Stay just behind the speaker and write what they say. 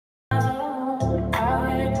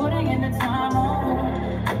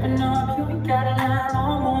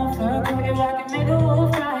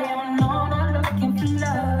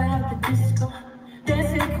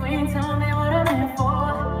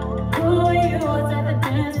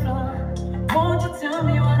dance floor. Won't you tell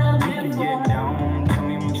me what I'm here for? Get down, tell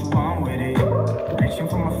me what you want with it. Reaching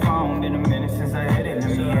for my phone, been a minute since I hit it.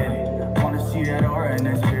 Let me hit it. Wanna see that aura and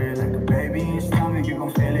that spirit like a baby in your stomach. You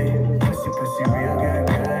gon' feel it. Pussy real good,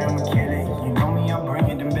 I'ma kill it. You know me, I'll bring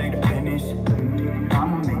it then back to finish.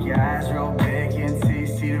 I'ma make your eyes roll back until you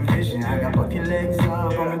see the vision. I got both your legs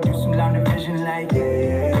up, I'ma do some long division like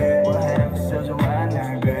yeah. We'll have ourselves a wild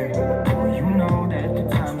night, babe. Oh, you know that the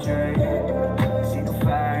time's right. See the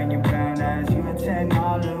fire in your brown eyes, you a 10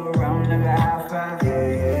 all around like a high five.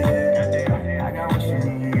 Yeah, I got what you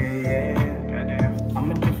need, yeah. I'm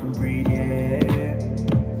a different breed, yeah.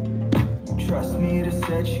 Trust me to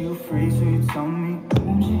set you free, so you tell me.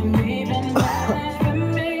 Won't you leave and dance with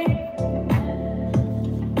me?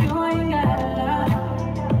 You ain't gotta lie.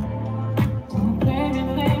 Play me,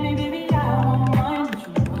 baby, I won't mind.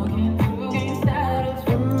 But you can't gain status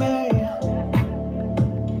with me.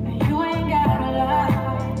 You ain't gotta lie.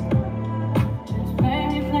 Just play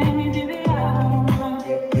me, baby, I won't mind.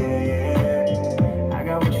 Yeah. I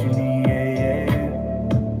got what you need,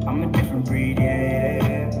 yeah. I'm a different breed,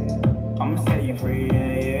 yeah. I'ma set you free,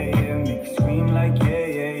 yeah. Make you scream like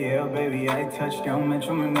yeah. Baby, I touched down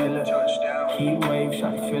Metro Manila. Heat wave,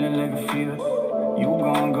 shot feeling like a fever. You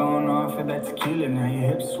going off for that tequila. Now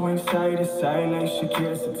your hips swing side to side like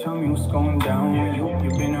Shakira. So tell me what's going down. You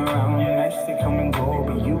been around, nights they come and go,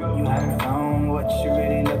 but you haven't found what you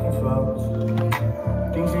really looking for.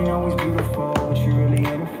 Things ain't always beautiful, what you really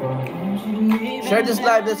heading for. Share this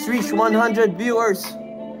live, let's reach 100 viewers.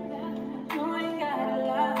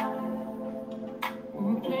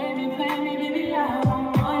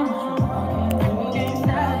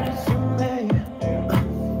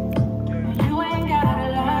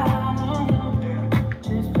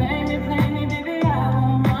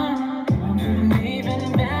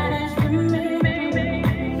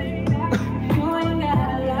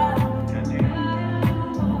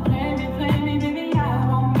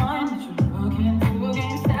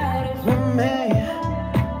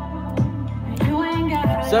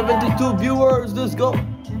 You 72 viewers, let's go.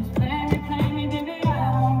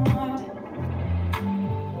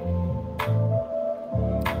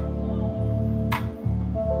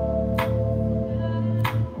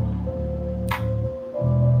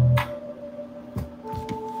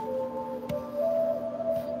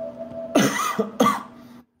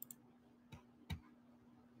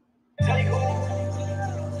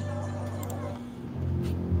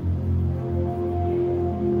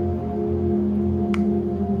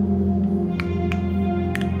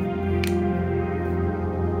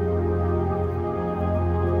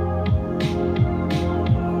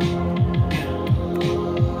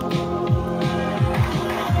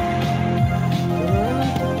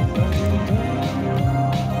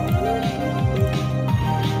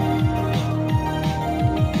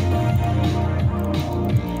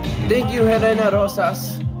 Thank you, Helena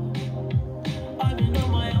Rosas.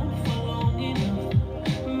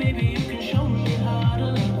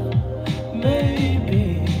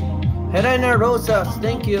 Helena Rosas,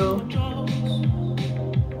 thank you.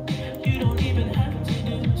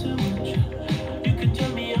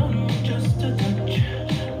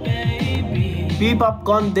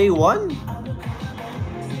 P-Popcon Day 1?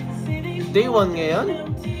 Day 1 ngayon?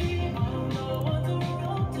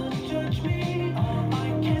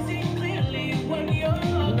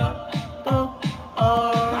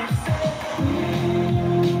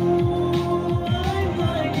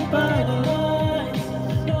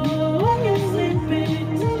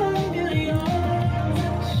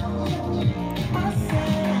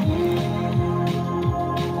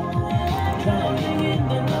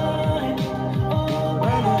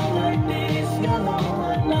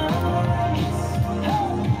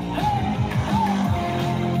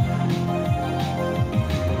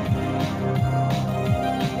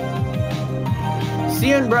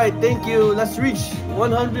 Cian Bright, thank you. Let's reach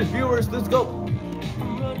 100 viewers. Let's go.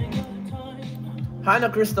 Hannah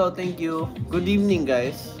Crystal, thank you. Good evening,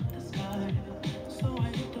 guys.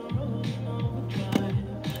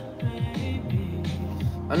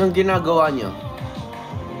 Anong ginagawa niyo?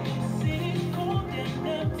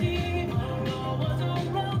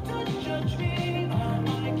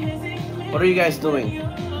 What are you guys doing?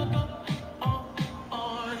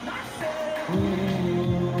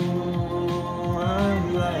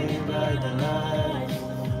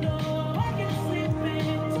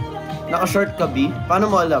 Naka-short ka, B?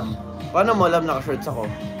 Paano mo alam? Paano mo alam naka-shorts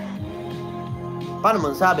ako? Paano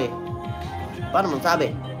mo sabi? Paano mo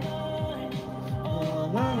sabi?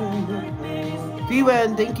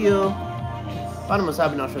 Piwen, thank you. Paano mo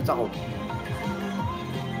sabi naka-shorts ako?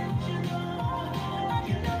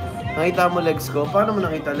 Nakita mo legs ko? Paano mo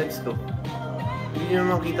nakita legs ko? Hindi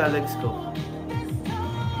nyo makita legs ko.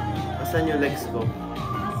 Asan yung legs ko?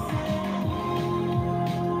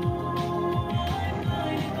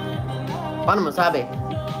 Paano mo sabi?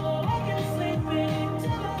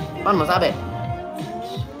 Paano mo sabi?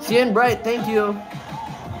 Cian Bright, thank you.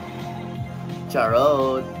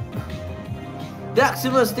 Charot.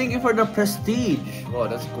 Daximus, thank you for the prestige. Oh,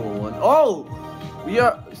 that's a cool one. Oh!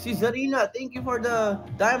 Si Zarina, thank you for the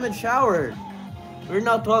diamond shower. We're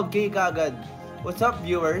now 12K kagad. What's up,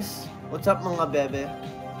 viewers? What's up, mga bebe?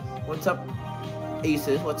 What's up,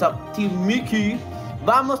 Aces? What's up, Team Mickey?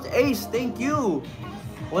 Vamos, Ace, thank you.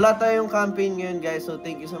 Wala tayong campaign ngayon, guys. So,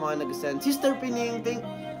 thank you sa mga nag-send. Sister Pining, thank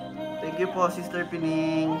you po, Sister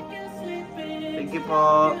Pining. Thank you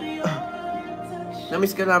po.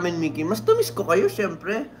 Namiss ka namin, Mickey. Mas tumiss ko kayo,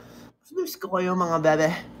 syempre. Mas tumiss ko kayo, mga bebe.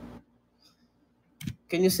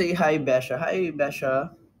 Can you say hi, Besha? Hi,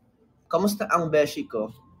 Besha. Kamusta ang beshi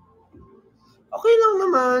ko? Okay lang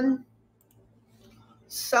naman.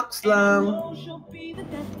 Sucks lang.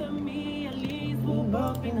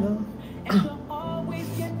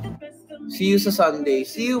 See you sa Sunday.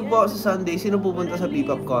 See you po sa Sunday. Sino pupunta sa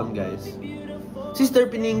BPopCon, guys?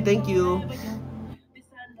 Sister Pining, thank you.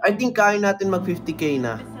 I think kaya natin mag 50K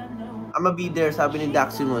na. I'ma be there, sabi ni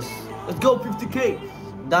Daximus. Let's go, 50K!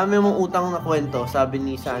 Dami mong utang na kwento, sabi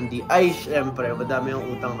ni Sandy. Ay, syempre, madami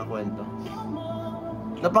yung utang na kwento.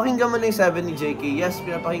 Napakinggan mo na yung 7 ni JK. Yes,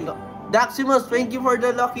 pinapakinggan. Daximus, thank you for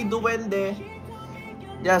the lucky duwende.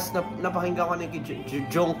 Yes, napakinggan ko na yung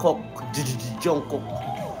Jungkook.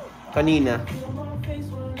 Kanina.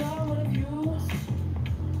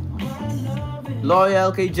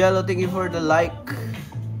 Loyal kay Jello, thank you for the like.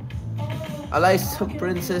 Eliza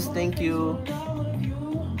Princess, thank you.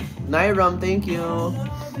 Nairam, thank you.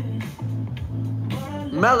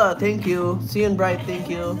 Mela, thank you. Cian Bright,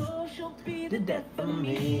 thank you. Did that for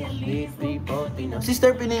me.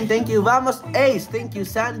 Sister Pining, thank you. Vamos Ace, thank you.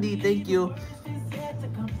 Sandy, thank you.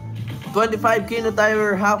 25K na tayo.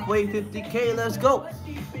 We're halfway, 50K. Let's go.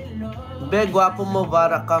 Be, gwapo mo,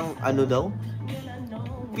 bara kang ano daw?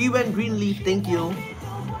 Piwen Greenleaf, thank you.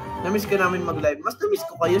 Namiss ka namin mag-live. Mas namiss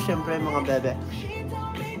ko kayo, syempre, mga bebe.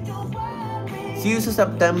 See you sa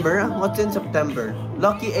September. What's in September?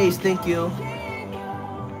 Lucky Ace, thank you.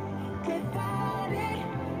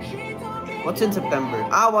 What's in September?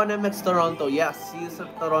 1MX Toronto. Yes, see you sa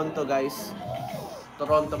Toronto, guys.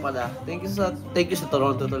 Toronto pala. Thank you sa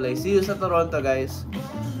Toronto tuloy. See you sa Toronto, guys.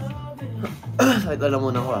 Kahit alam mo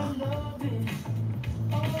na ko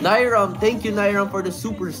Nairam, thank you Nairam for the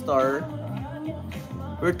superstar.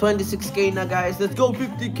 We're 26K na, guys. Let's go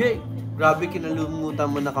 50K. Grabe, kinalumutan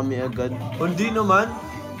mo na kami agad. Hindi naman.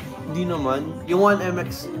 Yung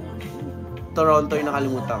 1MX Toronto yung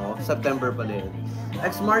nakalimutan ko. September pala yun.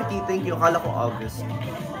 X Marky, thank you. Akala ko August.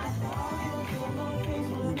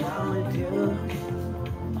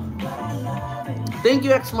 Thank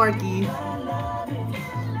you, X Marky.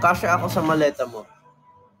 Kasya ako sa maleta mo.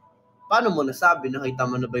 Paano mo nasabi? Nakita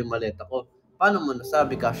mo na ba yung maleta ko? Paano mo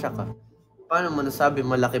nasabi kasya ka? Paano mo nasabi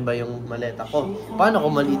malaki ba yung maleta ko? Paano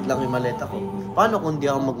kung maliit lang yung maleta ko? Paano kung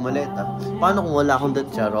di ako magmaleta? Paano kung wala akong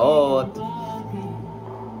charot?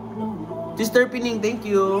 Sister Pining, thank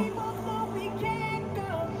you.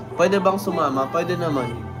 Pwede bang sumama? Pwede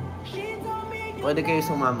naman. Pwede kayo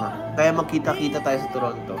sumama. Kaya magkita-kita tayo sa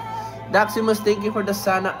Toronto. Daximus, thank you for the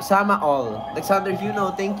Sama All. Alexander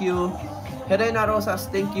Juno, thank you. Helena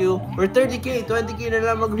Rosas, thank you. We're 30K, 20K na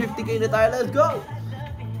lang, mag-50K na tayo. Let's go!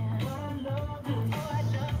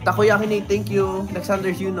 Takoyaki Nate, thank you.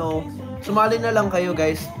 Alexander Juno. Sumali na lang kayo,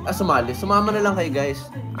 guys. Sumama na lang kayo,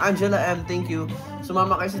 guys. Angela M, thank you.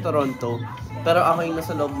 Sumama kayo sa Toronto. Pero ako yung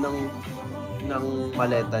nasa loob ng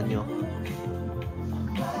maleta nyo.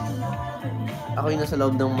 Ako yung nasa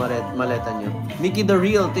loob ng maleta nyo. Mickey the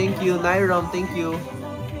Real, thank you. Nairam, thank you.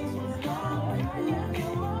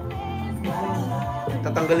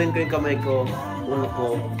 Tatanggalin ko yung kamay ko, ulo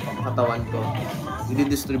ko, katawan ko.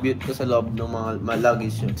 I-distribute ko sa loob ng mga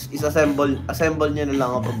luggage. Assemble niya na lang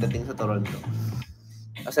ako pagdating sa Toronto.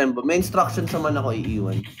 Assemble. May instructions naman ako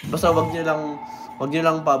iiwan. Basta wag niyo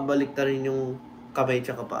lang pabalik ta rin yung kamay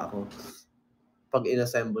tsaka pa ako. Pag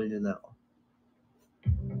in-assemble niyo na ako.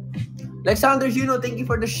 Alexander Juno, thank you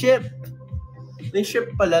for the ship. May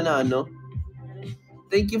ship pala na ano.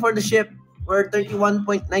 Thank you for the ship. We're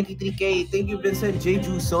 31.93K. Thank you, Vincent J.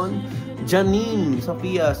 Juson. Janine,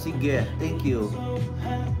 Sophia, sige. Thank you.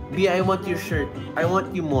 B, I want your shirt. I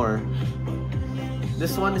want you more.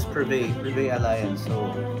 This one is Privé Alliance.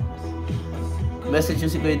 So, message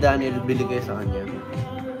yung si Kuya Daniel, bili kayo sa kanya.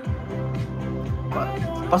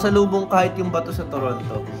 Pasalubong kahit yung bato sa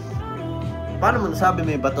Toronto. Paano mo nasabi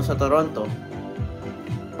may bato sa Toronto?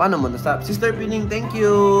 Paano mo nasabi? Sister Pining, thank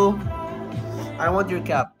you! I want your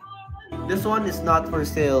cap. This one is not for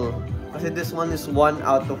sale. Kasi this one is 1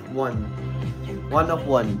 out of 1. 1 of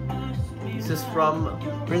 1. This is from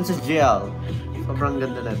Princess JL. Sobrang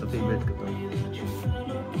ganda na ito. Favorite ko to.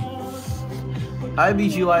 Hi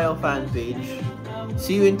BGYO fan page.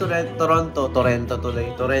 See you in Toronto.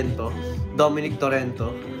 Dominic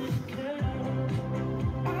Torrento.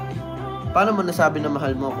 Paano mo nasabi na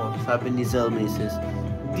mahal mo ko? Sabi ni Zel Maces.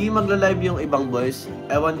 Di magla-live yung ibang boys.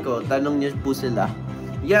 Ewan ko, tanong niya po sila.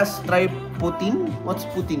 Yes, try Putin. What's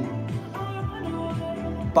Putin?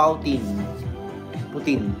 Putin.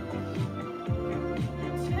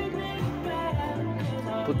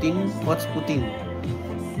 What's Putin?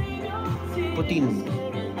 Putin.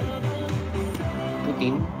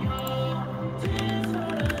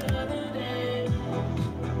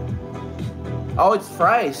 Oh, it's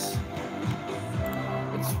fries.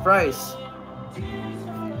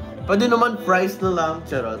 Pwede naman fries na lang,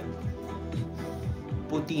 charot.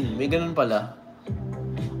 Putin, may ganun pala.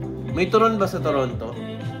 May turon ba sa Toronto?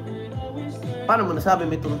 Paano mo nasabi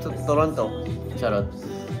may turon sa Toronto? Charot.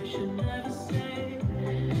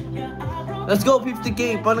 Let's go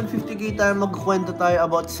 50k. Pag nag 50k tayo, magkukwento tayo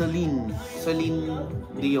about Celine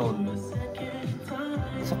Dion.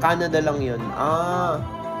 Sa Canada lang yun.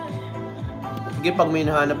 Sige, pag may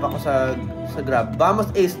nahanap ako sa Grab.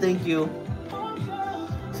 Vamos Ace, thank you.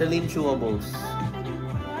 Celine Chewables.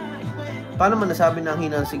 Paano mo nasabi na ang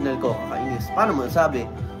hina ng signal ko? Kakainis. Paano mo nasabi?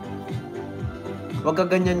 Huwag ka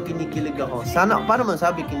ganyan, kinikilig ako. Paano mo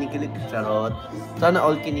nasabi kinikilig? Charot. Sana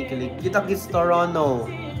all kinikilig. Kita-kits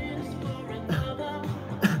Toronto.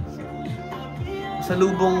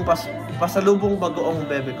 Pasalubong bagoong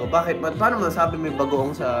bebe ko. Bakit? Paano mo nasabi may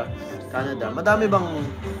bagoong sa Canada? Madami bang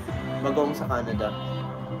bagoong sa Canada?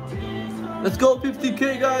 Let's go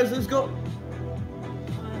 50k guys, let's go.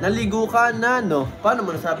 Naligo ka na, no? Paano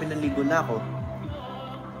mo nasabi naligo na ako?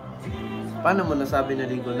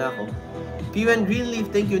 P1 Greenleaf,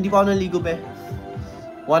 thank you. Hindi pa ako naligo, be.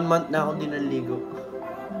 1 month na akong di naligo.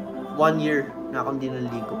 1 year na akong di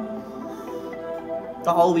naligo.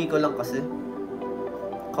 Kakauwi ko lang kasi.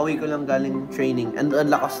 Kauwi ko lang galing training. And ang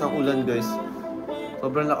lakas ng ulan, guys.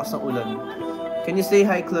 Sobrang lakas ng ulan. Can you say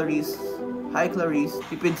hi, Clarice? Hi, Clarice.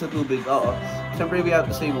 Tipid sa tubig. Oo. Siyempre, we have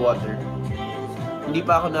to save water. Hindi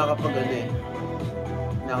pa ako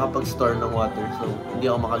nakapag-store ng water. So,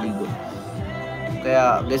 hindi ako makaligo.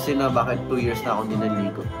 Kaya, guess na bakit 2 years na ako hindi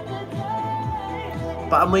naliligo.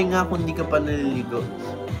 Paamoy nga kung hindi ka pa naliligo.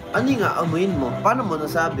 Ano nga, amoyin mo? Paano mo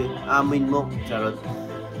nasabi? Amoyin mo. Charot.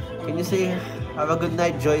 Can you say, have a good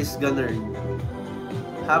night, Joyce Gunner?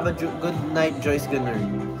 Have a good night, Joyce Gunner.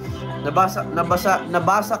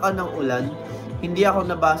 Nabasa ka ng ulan. Hindi ako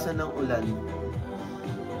nabasa ng ulan.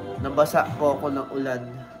 Nabasa po ako ng ulan.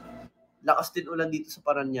 Lakas din ulan dito sa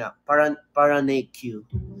Paranaque.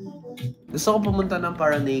 Gusto ko pumunta ng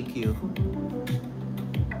Paranaque.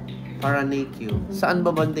 Saan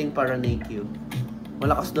ba banding Paranaque?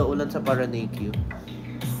 Malakas daw ulan sa Paranaque.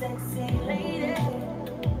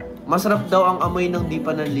 Masarap daw ang amoy ng di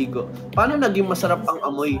pa nanligo. Paano naging masarap ang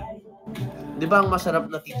amoy? Di ba ang masarap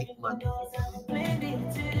na titikman?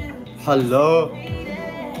 Hello?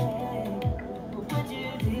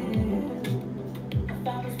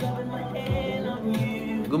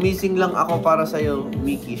 Gumising lang ako para sa'yo,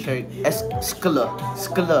 Mickey. Skla,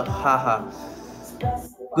 haha.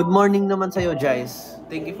 Good morning naman sa'yo, Jace.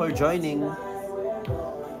 Thank you for joining.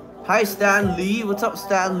 Hi, Stanley. What's up,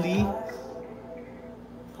 Stanley?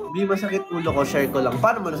 Di masakit ulo ko, share ko lang.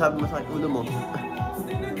 Paano mo nasabi masakit ulo mo?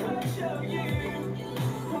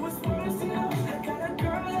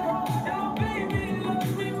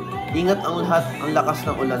 Ingat ang lahat, ang lakas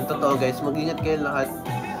ng ulan. Totoo guys, mag-ingat kayo lahat.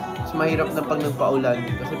 Mas mahirap na pag nagpaulan.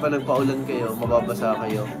 Kasi pag nagpaulan kayo, mababasa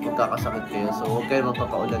kayo. Magkakasakit kayo. So huwag kayo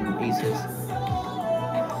magpapaulan ng cases.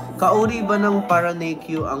 Kauri ba ng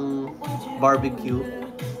Paranaque ang barbecue?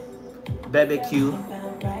 BBQ?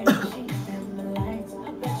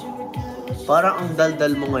 Parang ang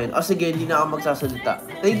daldal mo ngayon. Sige, hindi na ako magsasalita.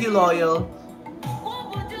 Thank you, Loyal.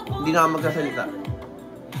 Hindi na ako magsasalita.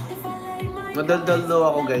 Madaldal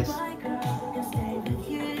daw ako, guys.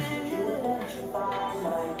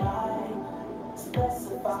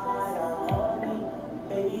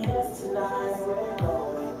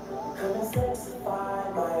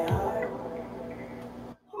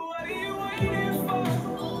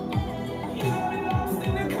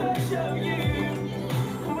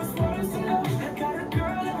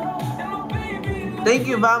 Thank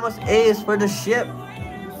you, Vamos Ace, for the ship.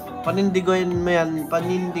 Panindigan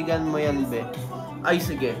mo yan, be. Ay,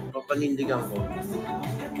 sige. papanindigan ko.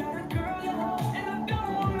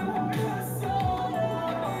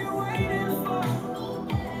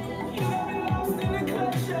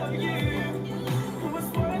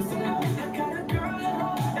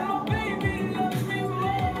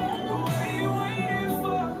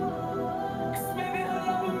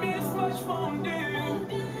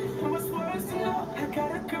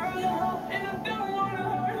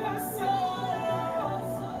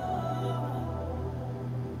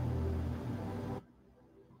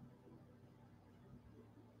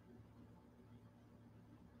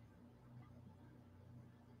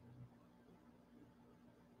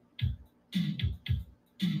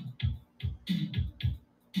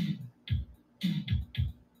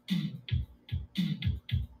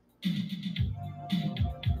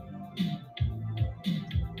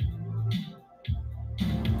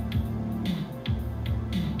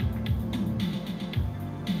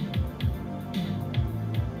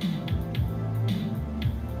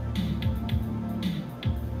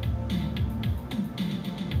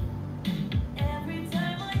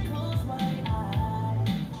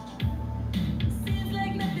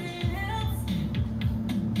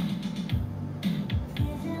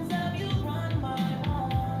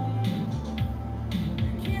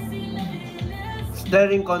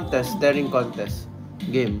 Staring contest.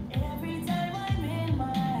 Game.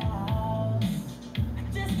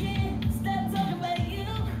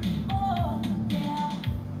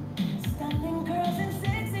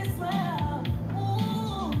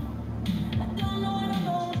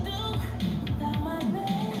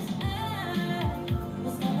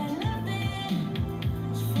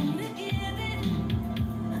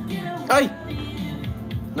 Ay!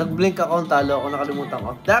 Nag-blink ako, talo ako, nakalimutan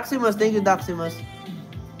ko. Daximus, thank you Daximus.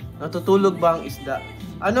 Natutulog ba ang isda?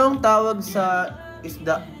 Anong tawag sa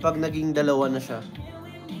isda pag naging dalawa na siya?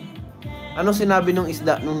 Anong sinabi ng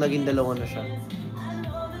isda nung naging dalawa na siya?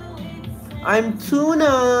 I'm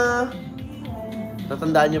tuna!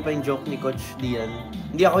 Tatandaan niyo pa yung joke ni Coach Dian.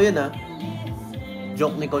 Hindi ako yun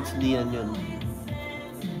Joke ni Coach Dian yun.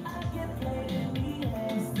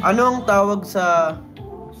 Ano ang tawag sa...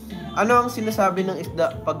 Ano ang sinasabi ng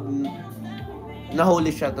isda pag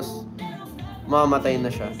nahuli siya tapos mamamatay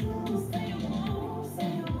na siya?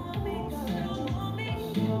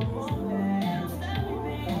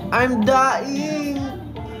 I'm dying!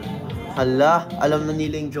 Hala, alam na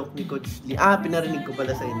nila yung joke ni Coach Lee. Pinarinig ko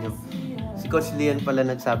pala sa inyo. Si Coach Lian pala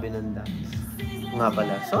nagsabi ng da. Nga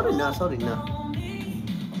pala. Sorry na.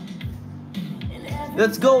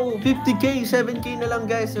 Let's go! 50k! 7k na lang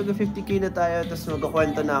guys. So 50k na tayo. Tapos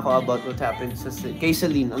magkakwento na ako about what happened kay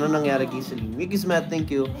Celine. Ano nangyari kay Celine? Mickey Smith,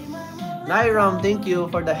 thank you. Nairam, thank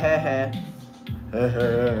you for the hehe.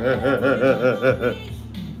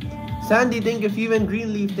 Sandy, thank you. Few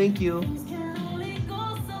Greenleaf, thank you.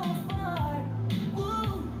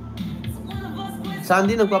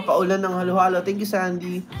 Sandy, nagpapaulan ng halo-halo. Thank you,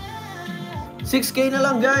 Sandy. 6k na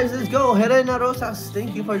lang, guys. Let's go. Helena Rosas,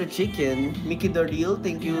 thank you for the chicken. Mickey Dordil,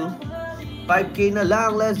 thank you. 5k na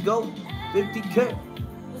lang. Let's go. 50k.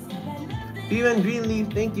 Few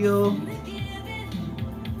Greenleaf, thank you.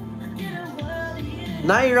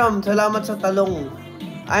 Nairam, salamat sa talong.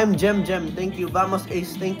 I'm Jem. Thank you. Vamos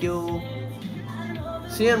Ace. Thank you.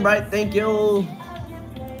 Cian Bright. Thank you.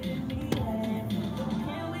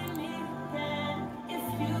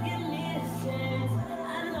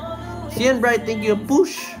 Cian Bright. Thank you.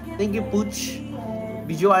 Push. Thank you, Pooch.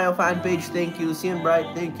 BGYO fan page. Thank you. Cian Bright.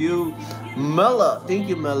 Thank you. Mela. Thank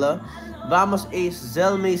you, Mela. Vamos Ace.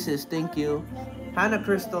 Zel Maces. Thank you. Hannah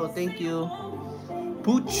Crystal. Thank you.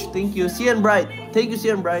 Pooch. Thank you. Cian Bright. Thank you,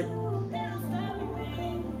 Cian Bright.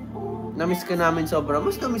 Namiss ka namin sobra.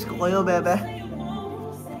 Mas namiss ko kayo, bebe.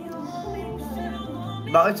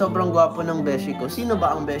 Bakit sobrang gwapo ng beshi ko? Sino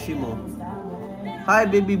ba ang beshi mo? Hi,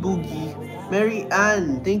 baby boogie. Mary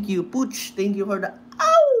Ann, thank you. Pooch, thank you for the...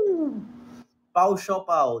 Ow! Pau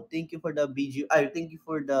Shopao, thank you for the BG... thank you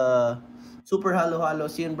for the super halo-halo.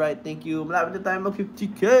 Cian Bright, thank you. Malapit na tayo mag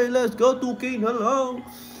 50k. Let's go, 2k na lang.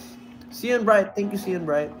 Cian Bright, thank you, Cian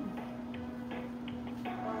Bright.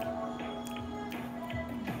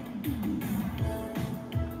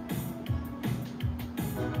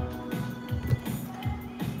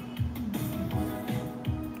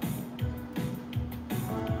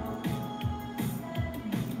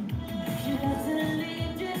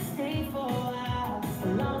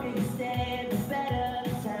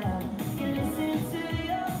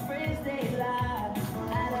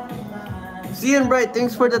 Cian Bright,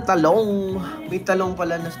 thanks for the talong. May talong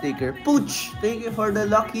pala na sticker. Pooch, thank you for the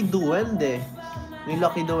Lucky Duende. May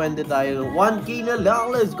Lucky Duende tayo. 1k na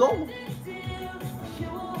lang, let's go.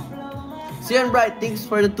 Sian Bright, thanks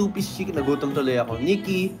for the 2-piece chicken. Nagutom tuloy ako.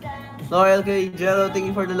 Nikki, Noel kay Jello, thank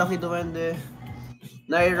you for the lucky duwende.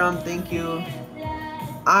 Nairam, thank you.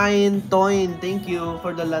 Ayn Toyn, thank you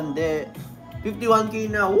for the lande.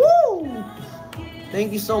 51k na. Woo!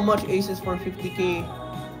 Thank you so much, Aces, for 50k.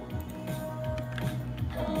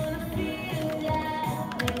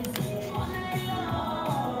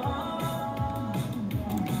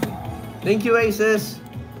 Thank you, Aces.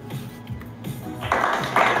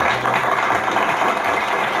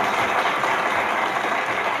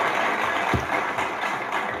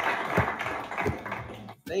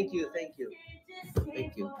 Thank you, thank you.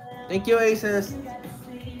 Thank you. Thank you, Aces.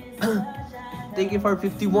 Thank you for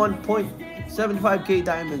 51.75k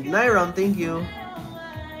diamond. Nairam, thank you.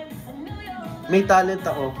 May talent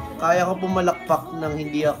ako. Kaya ko pumalakpak nang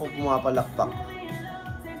hindi ako pumapalakpak.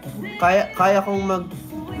 Kaya kong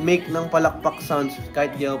mag-make ng palakpak sounds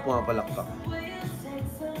kahit di ako pumapalakpak.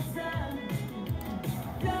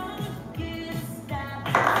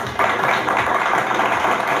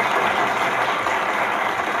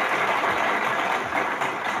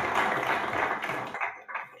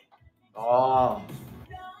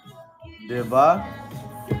 Diba?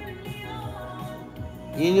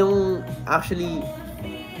 Yun yung actually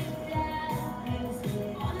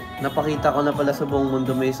napakita ko na pala sa buong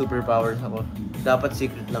mundo may superpowers ako. Dapat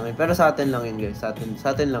secret lang yun. Pero sa atin lang yun, guys. Sa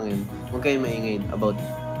atin lang yun. Huwag kayong maingay about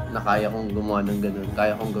na kaya kong gumawa ng ganun.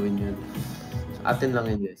 Kaya kong gawin yun. Sa atin lang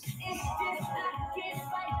yun, guys.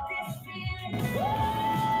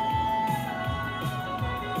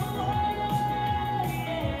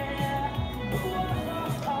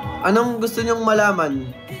 Anong gusto nyong malaman?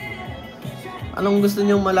 Anong gusto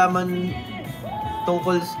nyong malaman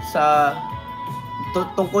tungkol sa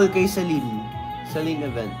tungkol kay Celine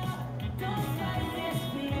event?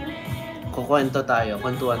 Kwentuhan tayo.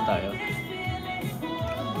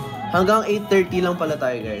 Hanggang 8:30 lang pala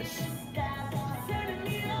tayo, guys.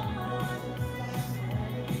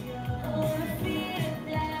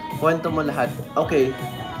 Kwento mo lahat. Okay.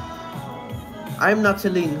 I'm not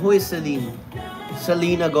Celine. Who is Celine?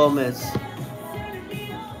 Selena Gomez.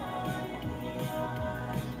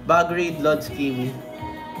 Bag raid, Lord Skimmy.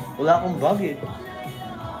 Wala akong bag eh.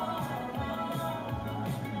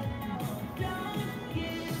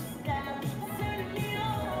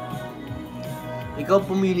 Ikaw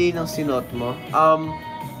pumili ng sinot mo?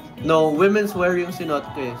 No, women's wear yung sinot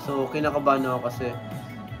ko eh. So, kinakabahan ako kasi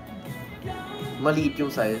maliit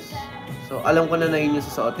yung size. So, alam ko na yun yung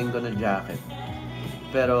susuotin ko na jacket.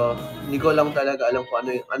 Pero hindi ko lang talaga alam kung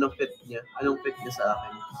anong fit niya sa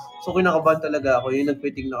akin. So kinakabahan talaga ako. Yung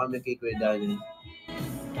nagfitting na kami kay Kuya Daniel.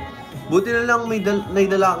 Buti na lang may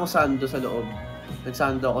dala akong sando sa loob.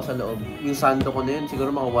 Nagsando ako sa loob. Yung sando ko na yun,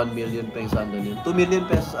 siguro mga 1 million pa yung sando niya. 2 million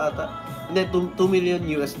pesos ata. Hindi, 2 million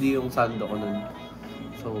USD yung sando ko nun.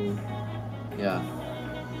 So, yeah.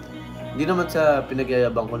 Hindi naman sa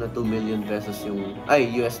pinagyayabang ko na 2 million pesos yung,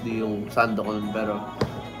 USD yung sando ko nun. Pero,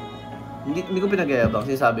 hindi ko pinagayabang,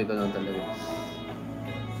 sinasabi ko lang talaga.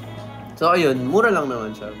 So, ayun, mura lang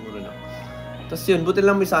naman siya, mura lang. Tapos yun, buti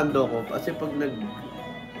lang may sando ko. Kasi pag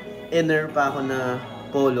nag-inner pa ako na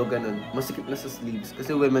polo, ganun, masikip na sa sleeves.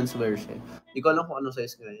 Kasi women's wear siya. Hindi ko alam kung anong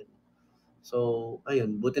size ngayon. So,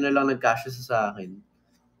 ayun, buti na lang nag-cash sa akin.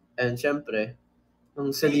 And syempre,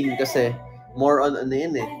 yung Celine kasi, more on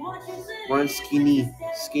more on skinny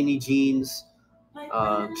jeans,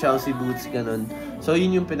 Chelsea boots, ganun. So,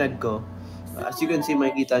 yun yung pinag ko. As you can see,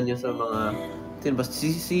 makikita nyo sa mga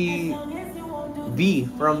si B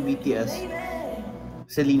from BTS.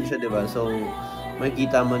 Celine siya, diba? So,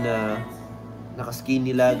 makikita mo na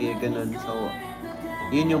naka-skinny lagi, ganun. So,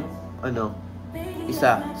 yun yung,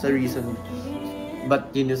 isa sa reason ba't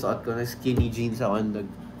yun yung suot ko, na skinny jeans ako and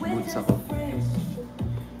nag-boots ako.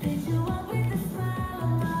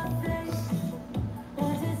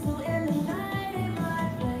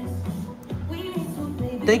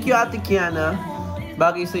 Thank you, Ate Kiana.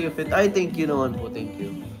 Bagay sa'yo fit. Ay, thank you naman po. Thank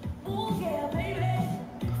you.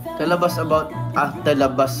 Tell us about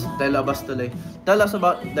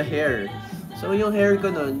the hair. So, yung hair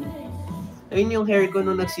ko nun, ayun yung hair ko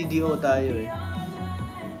nung nag-CDO tayo eh.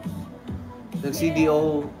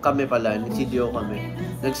 Nag-CDO kami pala.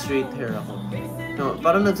 Nag-straight hair ako. No,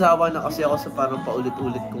 parang nagsawa na kasi ako sa parang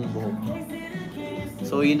paulit-ulit kong buhok.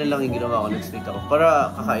 So, yun na lang yung ginawa ko. Nag-straight ako.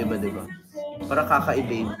 Para kakaiba, diba? Para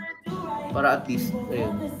kakaiba. Para at least,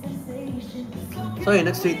 ayun. So, yun,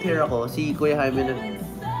 nag-straight hair ako. Si Kuya Jaime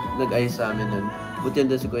nag-ayos sa amin nun. Buti yan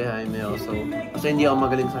doon si Kuya Jaime also. Kasi hindi ako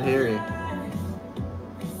magaling sa hair eh.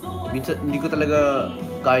 Minsan, hindi ko talaga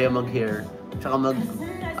kaya mag-hair. Tsaka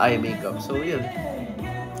mag-eye makeup. So, yun.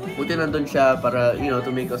 Buti nandun siya para,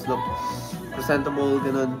 to make us look presentable,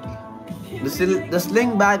 ganun. The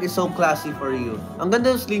sling bag is so classy for you. Ang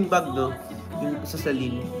ganda ng sling bag, no? Yung sa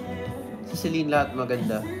Celine. Sa Celine lahat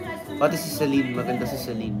maganda. Pati si Celine, maganda si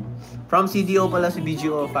Celine. From CDO pala si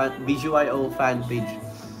BGYO fan page.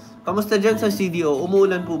 Kamusta dyan sa CDO?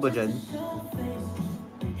 Umuulan po ba dyan?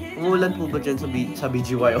 Umuulan po ba dyan sa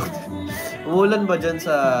BGYO? Umuulan ba dyan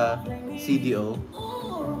sa CDO?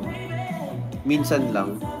 Minsan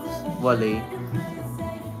lang. Wale.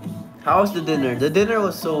 How was the dinner? The dinner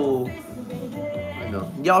was so...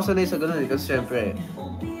 hindi ako sanay sa ganun kasi syempre,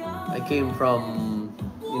 I came from,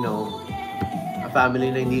 a family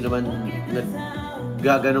na hindi naman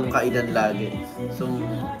naggaganong kainan lagi. So,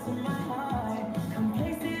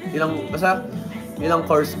 ilang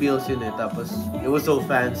course meals yun eh. Tapos, it was so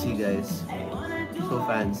fancy, guys. So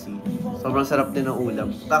fancy. Sobrang sarap din ng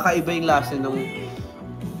ulam. Kakaiba yung lasa ng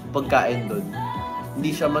pagkain doon.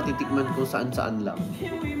 Hindi siya matitikman kung saan-saan lang.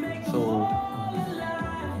 So,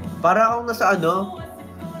 para akong nasa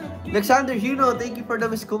Alexander Hino, thank you for the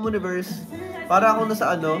Miss Kumu Universe. Para akong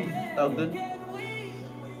nasa tawag doon.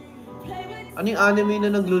 Ano yung anime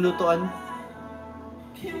na naglulutuan?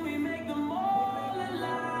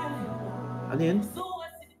 Ano yun?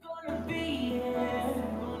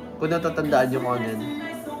 Kung natatandaan nyo kung ano yun.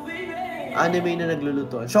 Anime na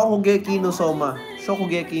naglulutuan. Shokugeki no Soma.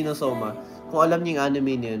 Kung alam niyo yung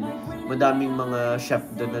anime niyan, madaming mga chef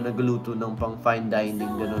doon na nagluluto ng pang fine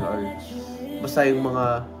dining, ganun, or basta yung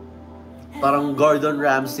mga parang Gordon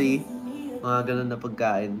Ramsay, mga ganun na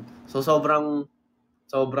pagkain. So, sobrang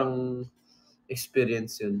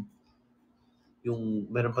experience yun.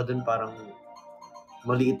 Yung, meron pa dun parang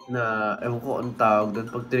maliit na, ewan ko ang tawag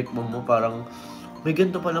dun, pag tinikman mo, parang may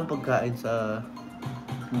ganito palang pagkain sa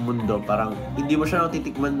mundo. Parang, hindi mo siya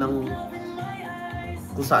natitikman ng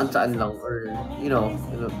kung saan-saan lang, or,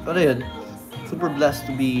 pero yun, super blessed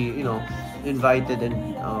to be, invited and,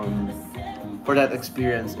 for that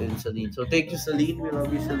experience in Celine. So, thank you, Celine. We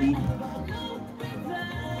love you, Celine.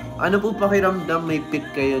 Ano po pakiramdam may pick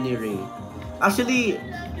kayo ni Ray? Actually,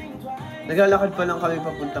 naglalakad pa lang kami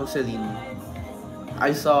papuntang Celine.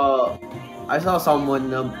 I saw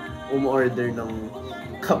someone na umorder ng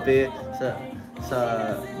kape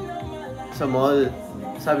sa mall.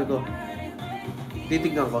 Sabi ko,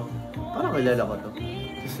 titignan ko, parang kilala ko to.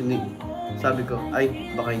 Kasi sabi ko,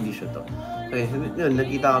 ay, baka hindi siya to. Okay, yun,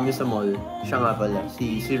 nakita kami sa mall. Siya nga pala,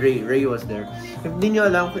 si Ray. Ray was there. If di nyo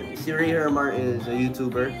alam, si Ray Hermar is a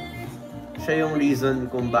YouTuber. Siya yung reason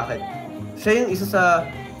kung bakit. Siya yung isa sa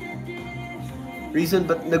reason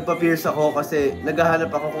ba't nagpa-pierce ako, kasi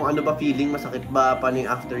naghahanap ako kung ano ba feeling, masakit ba, paano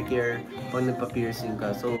yung aftercare pag nagpa-piercing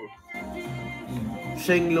ka. So,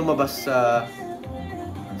 siya yung lumabas sa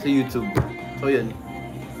YouTube. So, yun.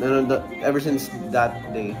 Ever since that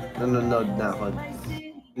day, nanonood na ako.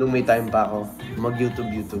 Nung may time pa ako, mag-YouTube.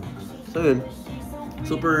 So, yun.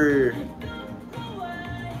 Super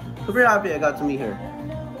happy I got to meet her.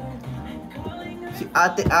 Si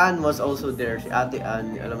Ate Ann was also there. Si Ate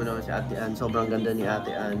Ann, alam mo naman si Ate Ann, sobrang ganda ni Ate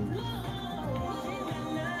Ann.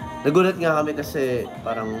 Nagulat nga kami kasi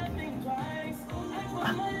parang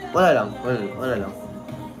wala lang.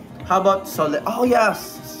 How about Solen? Oh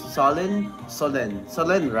yes! Solen,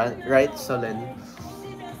 right? Solen.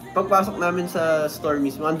 Pagpasok namin sa store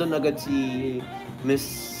mismo, andun agad si Miss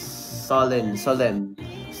Solen.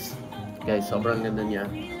 Guys, sobrang ganda niya.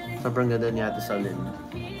 Ate Solen.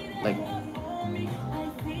 Like,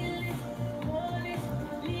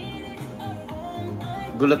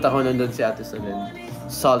 gulat ako nandun si Ate Solen.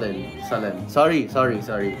 Sorry.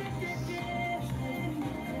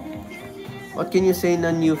 What can you say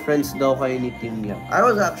na new friends daw kayo ni Tim Yap? I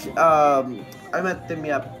was actually, I met Tim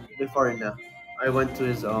Yap before na. I went to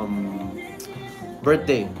his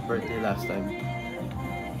birthday last time.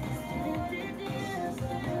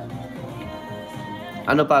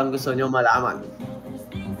 Ano pa ang gusto nyo malaman?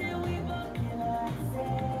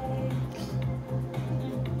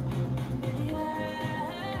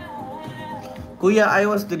 Kuya, I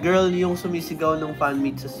was the girl yung sumisigaw ng fan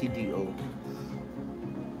meet sa CDO.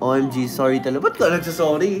 OMG, sorry talaga. Ba't ka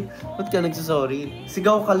nagsasorry?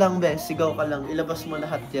 Sigaw ka lang, be. Ilabas mo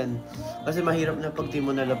lahat yan. Kasi mahirap na pag di mo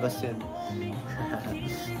nalabas yan.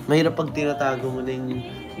 Mahirap pag tinatago mo na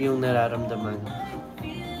yung nararamdaman.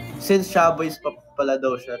 Since Shaboys pa pala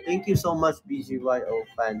daw siya. Thank you so much, BGYO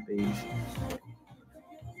fan page.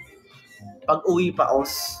 Pag uwi pa ako,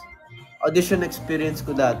 audition experience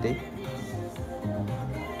ko dati.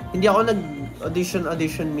 Hindi ako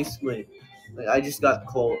nag-audition mismo eh. Like, I just got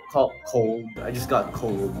cold. I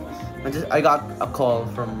got a call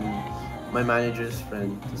from my manager's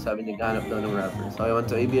friend. Sabi naghanap daw ng rapper. So I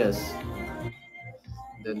went to ABS.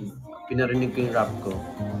 Then, pinarinig ko yung rap ko.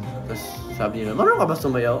 Tapos, sabi nila, marunong ka ba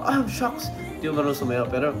sumayaw? Ah, shucks! Hindi ko marunong sumayaw,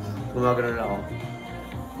 pero gumagano na ako.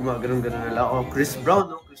 Gumagano-gano na lang ako. Chris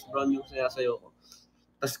Brown, no? Chris Brown yung sayasayaw ko.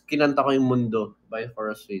 Tapos, kinanta ko yung Mundo by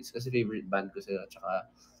Forest Waits kasi favorite band ko sila. Tsaka,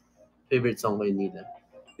 favorite song ko yun nila.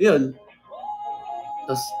 Yun.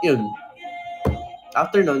 Tapos, yun.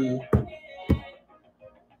 After nun,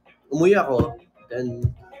 umuwi ako.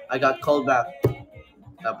 Then, I got called back.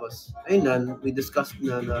 Tapos, ayun na, we discussed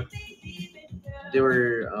na they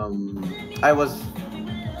were, I was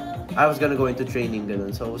gonna go into training,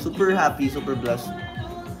 ganun. So, super happy, super blessed.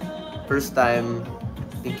 First time,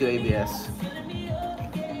 thank you ABS.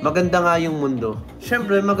 Maganda nga yung mundo.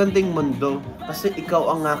 Siyempre, magandang mundo. Kasi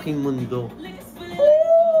ikaw ang aking mundo.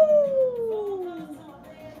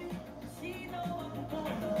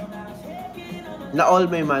 Na all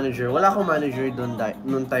my manager. Wala akong manager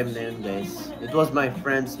noon time na yun, guys. It was my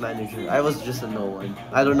friend's manager. I was just a no one.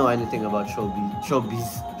 I don't know anything about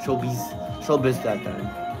showbiz that time.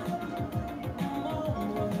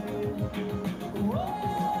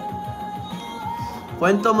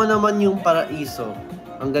 Kwento mo naman yung Paraiso.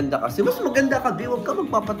 Ang ganda kasi. Mas maganda ka, di. Huwag ka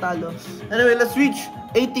magpapatalo. Anyway, let's reach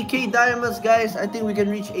 80k diamonds, guys. I think we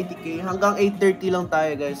can reach 80k. Hanggang 830 lang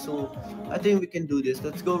tayo, guys. So, I think we can do this.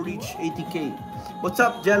 Let's go reach 80k. What's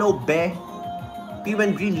up, Jello Be?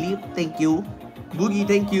 Piven Greenleaf, thank you. Boogie,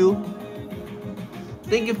 thank you.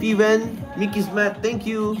 Thank you, Piven. Mickey's Matt, thank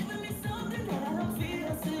you.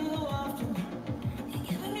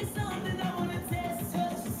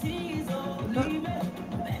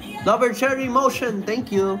 Lover Cherry Motion,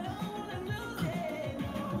 thank you.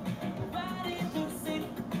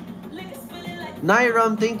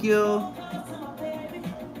 Nairam, thank you.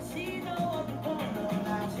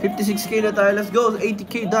 56k na tayo. Let's go.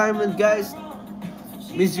 80k diamond, guys.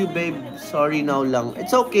 Miss you, babe. Sorry now lang.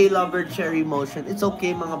 It's okay, Lover Cherry Motion. It's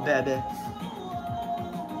okay, mga bebe.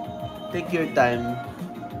 Take your time.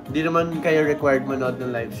 Hindi naman kayo required manood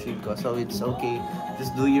ng live stream ko. So, it's okay.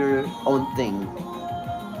 Just do your own thing.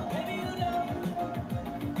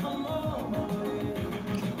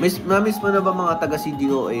 Miss mo na ba mga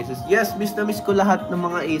taga-CDO Aces? Yes, miss na miss ko lahat ng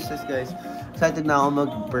mga Aces, guys. Excited na ako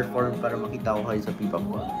mag-perform para makita ko kayo sa P-Pop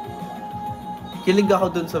World. Kilig ako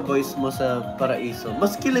dun sa voice mo sa Paraiso.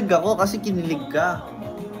 Mas kilig ako kasi kinilig ka.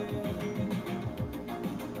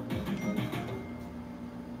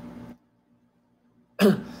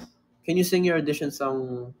 Can you sing your audition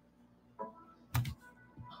song?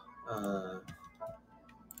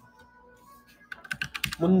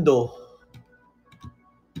 Mundo.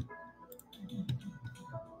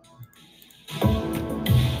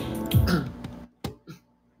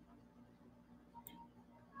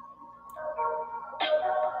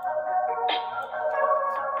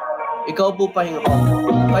 Ikaw po pahinga ko.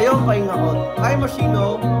 Kayo ang pahinga ko. Hi,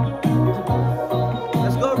 Machino.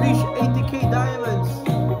 Let's go reach 80k diamonds.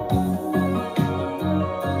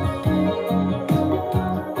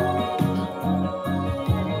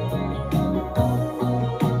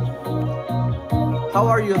 How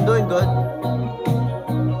are you? I'm doing good.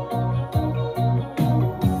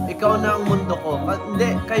 Ikaw na ang mundo ko.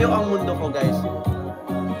 Hindi, kayo ang mundo ko, guys.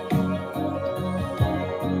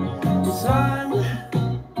 Saan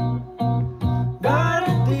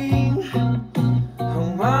darating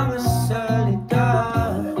ang mga salita?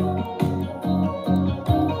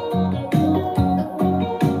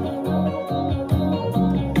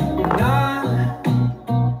 Na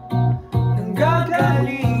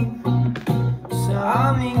nanggagaling sa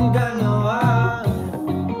aming dalawa.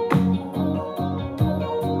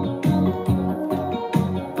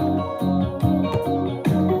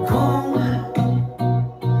 Kung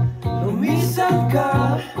lumisan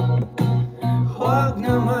ka, huwag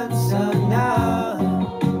naman sana.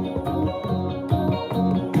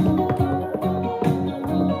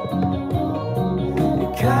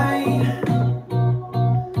 Ika'y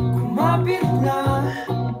kumapit na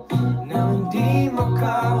nang di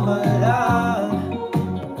makawala.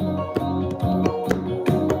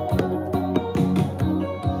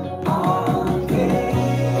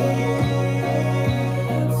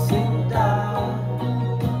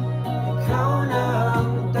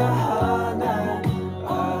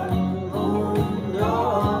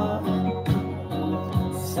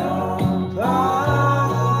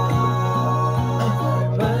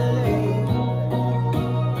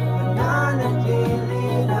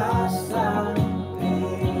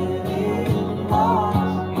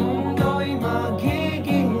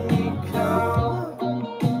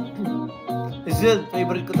 Zild,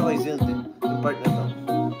 favorite ko to kay Zild eh. Yung part na to.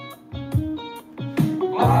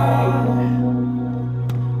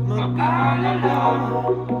 Mag-alala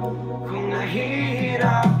kung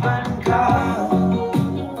nahihirap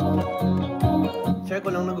Try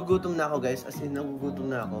ko lang, nagugutom na ako guys. As in, nagugutom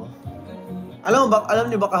na ako. Alam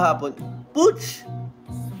niyo ba kahapon? Pooch!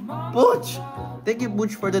 Pooch! Thank you,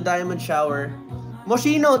 Pooch, for the diamond shower.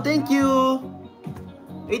 Moshino, thank you!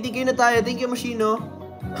 80k na tayo. Thank you, Moshino.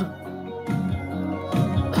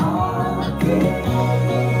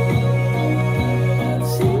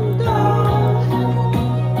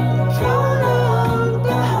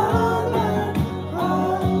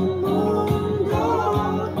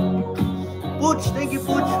 Pooch, thank you,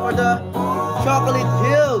 Pooch, for the Chocolate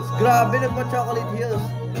Hills. Grabe, nagpa-Chocolate Hills.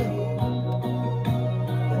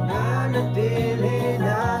 Nanatili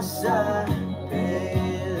na sa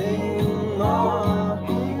piling mo.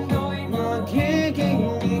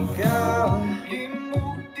 Magiging ikaw.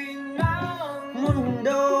 Limutin ang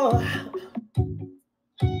mundo.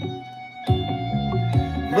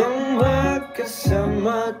 Nang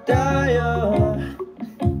magkasama tayo.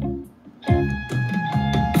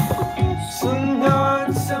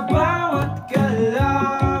 Sunod sa bawat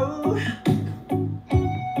galaw.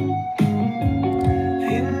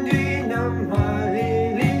 Hindi na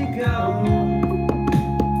maliligaw.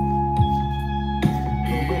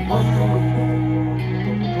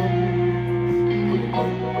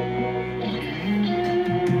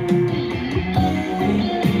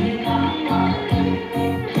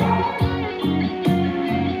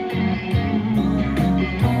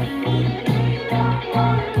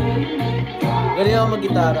 Galing ako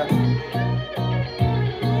mag-gitara.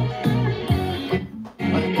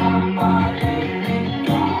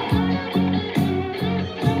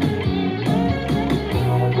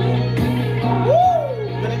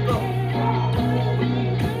 Galing ko.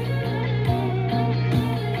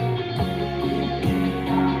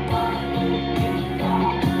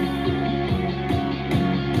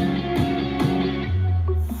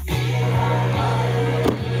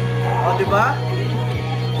 O, diba?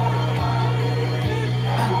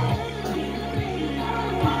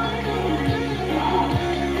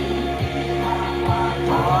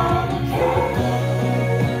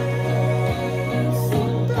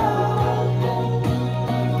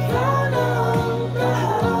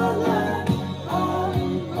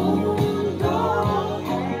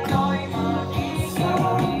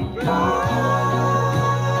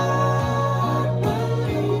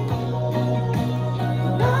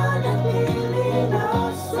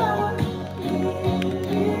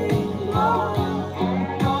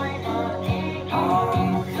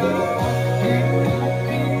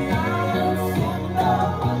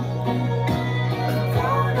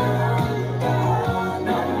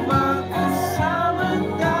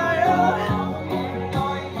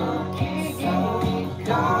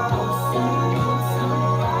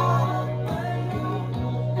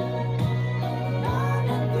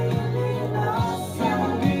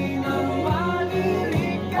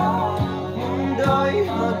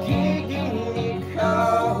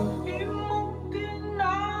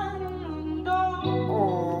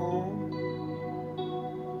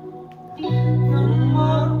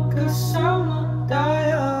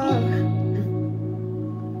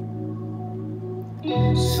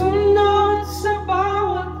 Sunod sa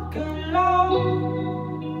bawat galaw.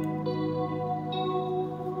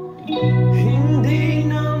 Hindi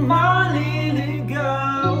na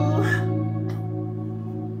maliligaw.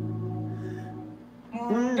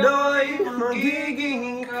 Mundo'y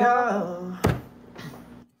magiging ikaw.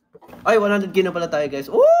 Ay, 100k na pala tayo guys.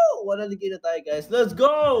 Woo! 100k na tayo guys. Let's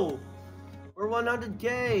go! We're 100k.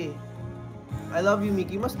 I love you,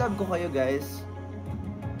 Mickey. Mas love ko kayo guys.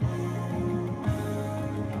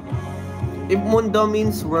 If mundo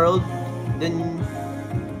means world, then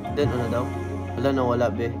ano daw? Wala na,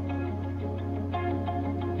 wala be.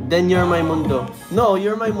 Then you're my mundo. No,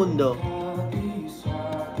 you're my mundo.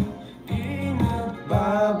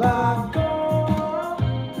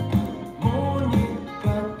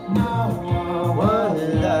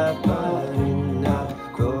 Wala pa rin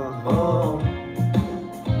ako.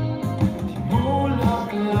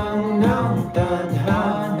 Timulak lang ng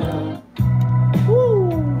tadhana.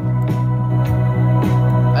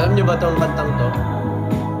 Alam niyo ba itong kantang to?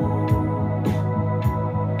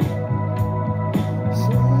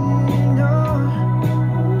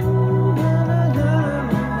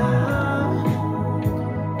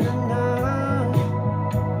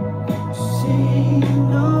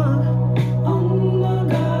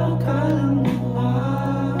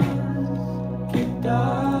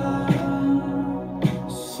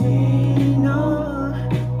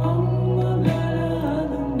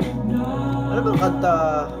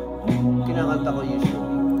 Kanta, kinakanta ko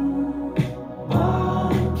usually.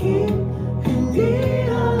 Bakit hindi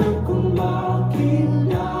alam kung bakit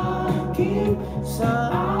lagi sa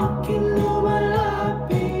akin lumalapit?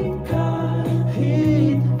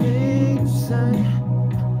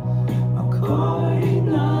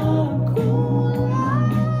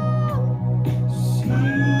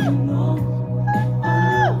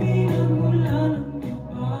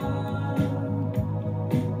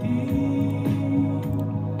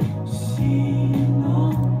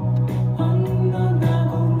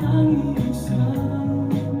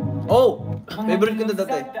 kanta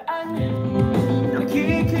dati.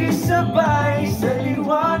 Nakikisabay sa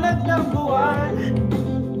liwanag ng buwan,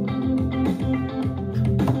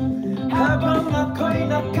 habang ako'y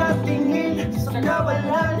nakatingin sa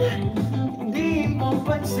kawalan, hindi mo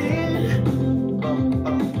pansin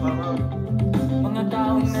mga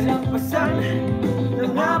taong nalampasan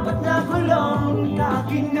ng apat na gulong na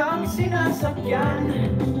aking ang sinasakyan.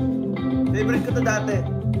 Favorite ko to dati.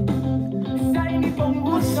 Sa inipong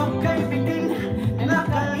usok kay bitin,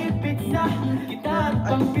 nakalipit na kita at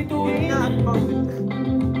pagpituin.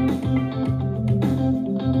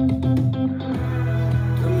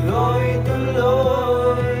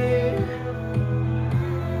 Tuloy-tuloy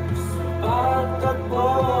sa pagtakbo,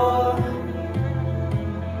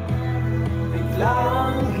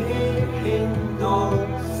 biglang hihinto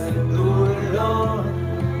sa dulo.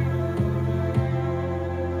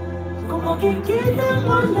 Kung makikita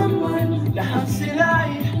mo naman, lahat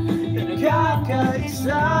sila'y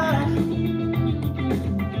nagkakaisa.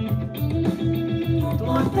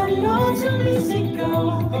 Tumatalon,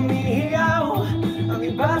 sumisigaw, umihiyaw ang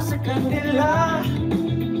iba sa kanila.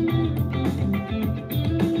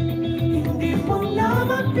 Hindi mo na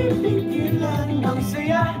mapipigilan ang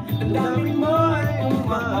saya, ang dami mo ay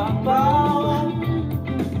umaapaw.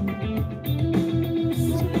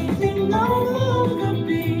 Sulitin mo ang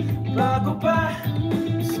gabi bago pa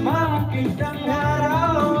sumapit ang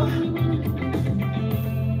araw.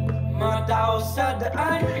 Mga tao sa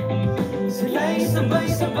daan, sila'y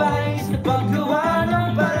sabay-sabay sa paggawa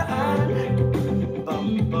ng paraan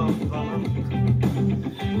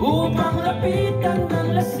upang lapitan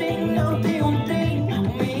ng lasing na unti-unting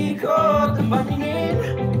umiikot ang paningin.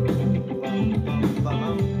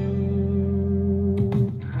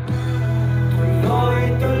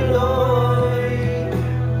 Tuloy-tuloy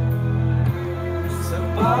sa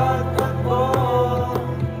pagtakbo,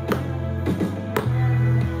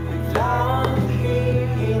 biglang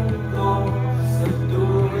hihinto sa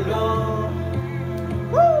dulo.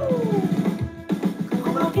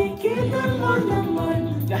 Kung makikita mo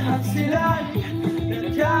naman, lahat sila'y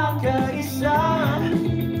nagkakaisa.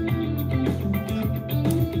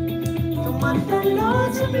 Tumatalon,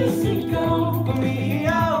 sumisigaw,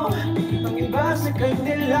 umihiyaw ang iba sa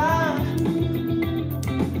kanila.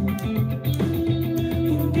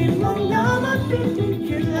 Hindi mo na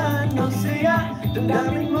mapipigilan ang saya,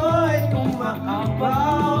 damdamin mo ay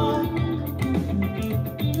umaapaw.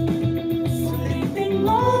 Sulitin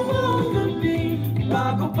mo ang gabi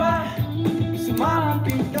bago pa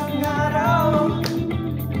sumapit ang araw.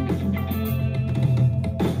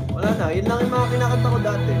 Wala na, yun lang yung mga kinakanta ko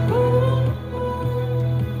dati.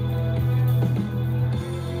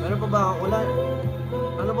 Ano pa ba? Wala.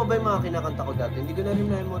 Ano pa ba yung mga kinakanta ko dati? Hindi ko na rin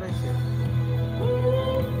memorize eh.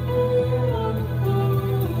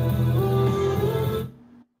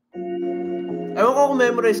 Ewan ko kung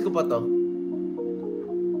memorize ko pa to.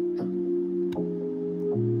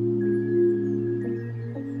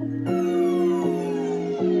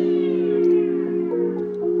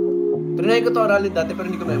 Trinay ko to aralin dati pero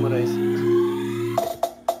hindi ko memorize.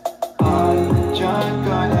 Diyan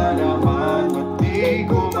ka na naman, ba't di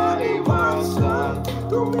ko maiwasan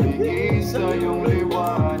tumingin sa iyong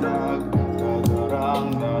liwanag, nadarang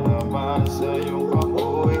na naman sa iyong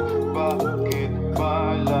apoy. Bakit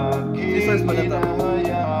ba laging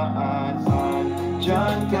hinahayaan?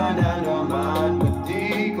 Diyan ka na naman, ba't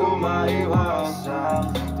di ko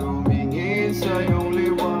maiwasan tumingin sa iyong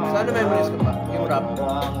liwanag. Sana memorize ko pa, yung rap.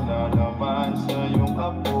 Nadarang na naman sa iyong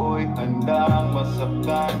apoy, handang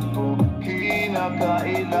masaktan ko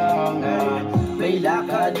kinakailangan. May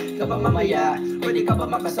lakad ka ba mamaya? Pwede ka ba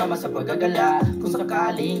makasama sa paggagala? Kung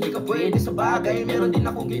sakaling di ka pwede sa bagay, meron din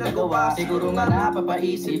akong ginagawa. Siguro nga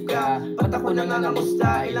napapaisip ka, ba't ako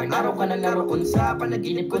nangangamusta? Ilang araw ka nang naroon sa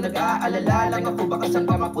panaginip ko, nag-aalala lang ako baka saan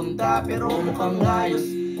ka mapunta. Pero mukhang ayos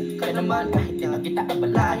ka naman kahit di na kita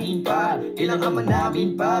abalahin pa. Ilang naman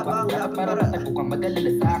namin pa, baka dapat mararatan ko kang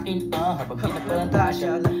mag-alala sa akin. Habang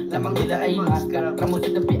pinagpalantasya, lamang nila ay maskara. Tramo sa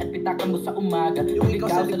gabi at pitakan mo sa umaga. Yung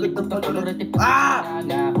ikaw sa likod ng pagkulorete pa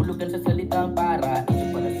hulugan sa salitang para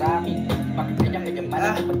isip pala sa akin. Bakit kanya-kanya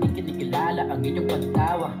malaki pati kinikilala ang inyong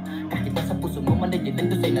pagtawa? Kahit nasa puso mo man ay dito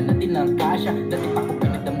sa'yo na natin ang kasya. Dati pa ko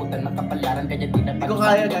pinagdamutan ng kapalaran, kaya di na Hindi ko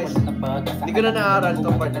kaya guys. Hindi ko na naaral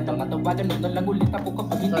itong part. Matawagan mo na lang ulit ako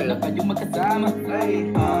kapag hindi na kayo magkasama.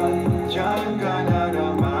 Diyan ka na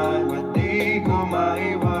naman, ba't di ko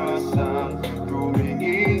maiwasan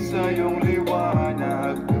tumingin sa iyong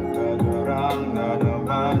liwanag, nadarang na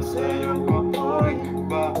naman sa iyong apoy.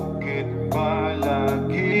 Bakit ba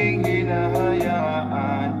laging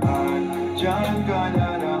hinahayaan? Diyan ka na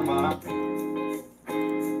naman.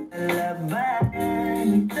 Laban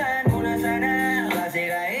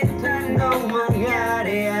mang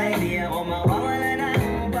mangyari ay di ako mawawala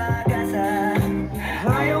ng pag-asa.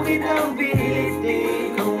 Ayaw kitang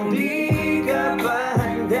pilitin kung di ka pa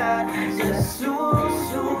handa. Sa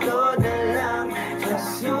susunod na lang, sa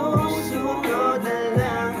susunod na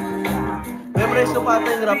lang. Memorize ko pa ata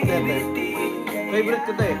yung rap nito eh. Favorite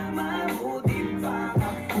ko to eh. Mabuti pa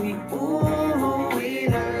ako'y uuwi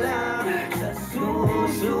na lang. Sa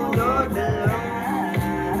susunod na lang.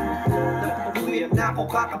 Puyat na ako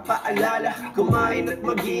kakapaalala, kumain at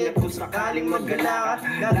mag-ingat kung sakaling maggala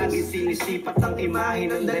ka. Laging sinisipat ang imahe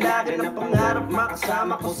ng dalaga na pangarap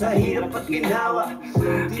makasama ko sa hirap at ginawa.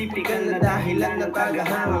 Tipikal na dahilan ng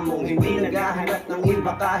tagahanga mong hindi naghahanap ng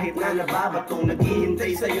iba kahit na nababatong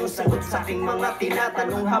naghihintay sa iyong sagot sa aking mga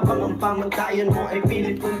tinatanong habang ang pamantayan mo ay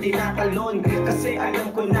pilit kong tinatalon. Kasi alam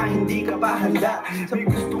ko na hindi ka pa handa. Sabi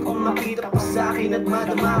gusto kong makita pa sa akin at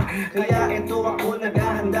madama. Kaya eto ako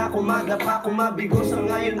naghahanda, kumadapa, kumabigo sa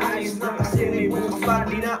ngayon ayos na kasi may bukas pa.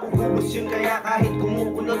 Di na ububos yun kaya kahit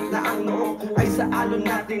kumukunot na ang noo ay sa alon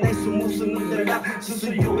natin ay sumusunod na lang.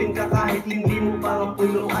 Susuyuin ka kahit hindi mo pa ang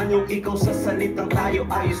punuan yung ikaw sa salitang tayo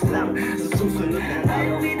ayos lang. Sa susunod na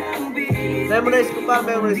tayo pinambili. Memorize ko pa,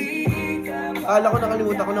 memorize. Akala ko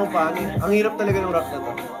nakalimutan ko ng paano. Ang hirap talaga ng rap na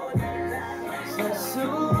to. Sa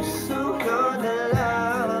susunod na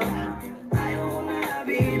lang, ayaw ko na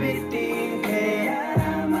bibitin kaya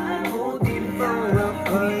mabuti pang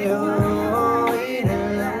ako'y uuwi na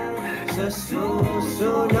lang. Sa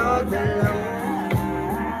susunod na lang,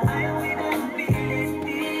 ayaw kitang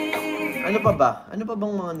pilitin. Ano pa ba? Ano pa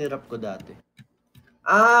bang mga nirap ko dati?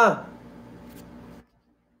 Ah!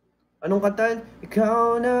 Anong kanta?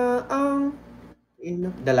 Ikaw na ang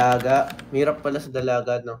dalaga. Mirap pala sa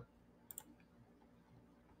dalaga, no?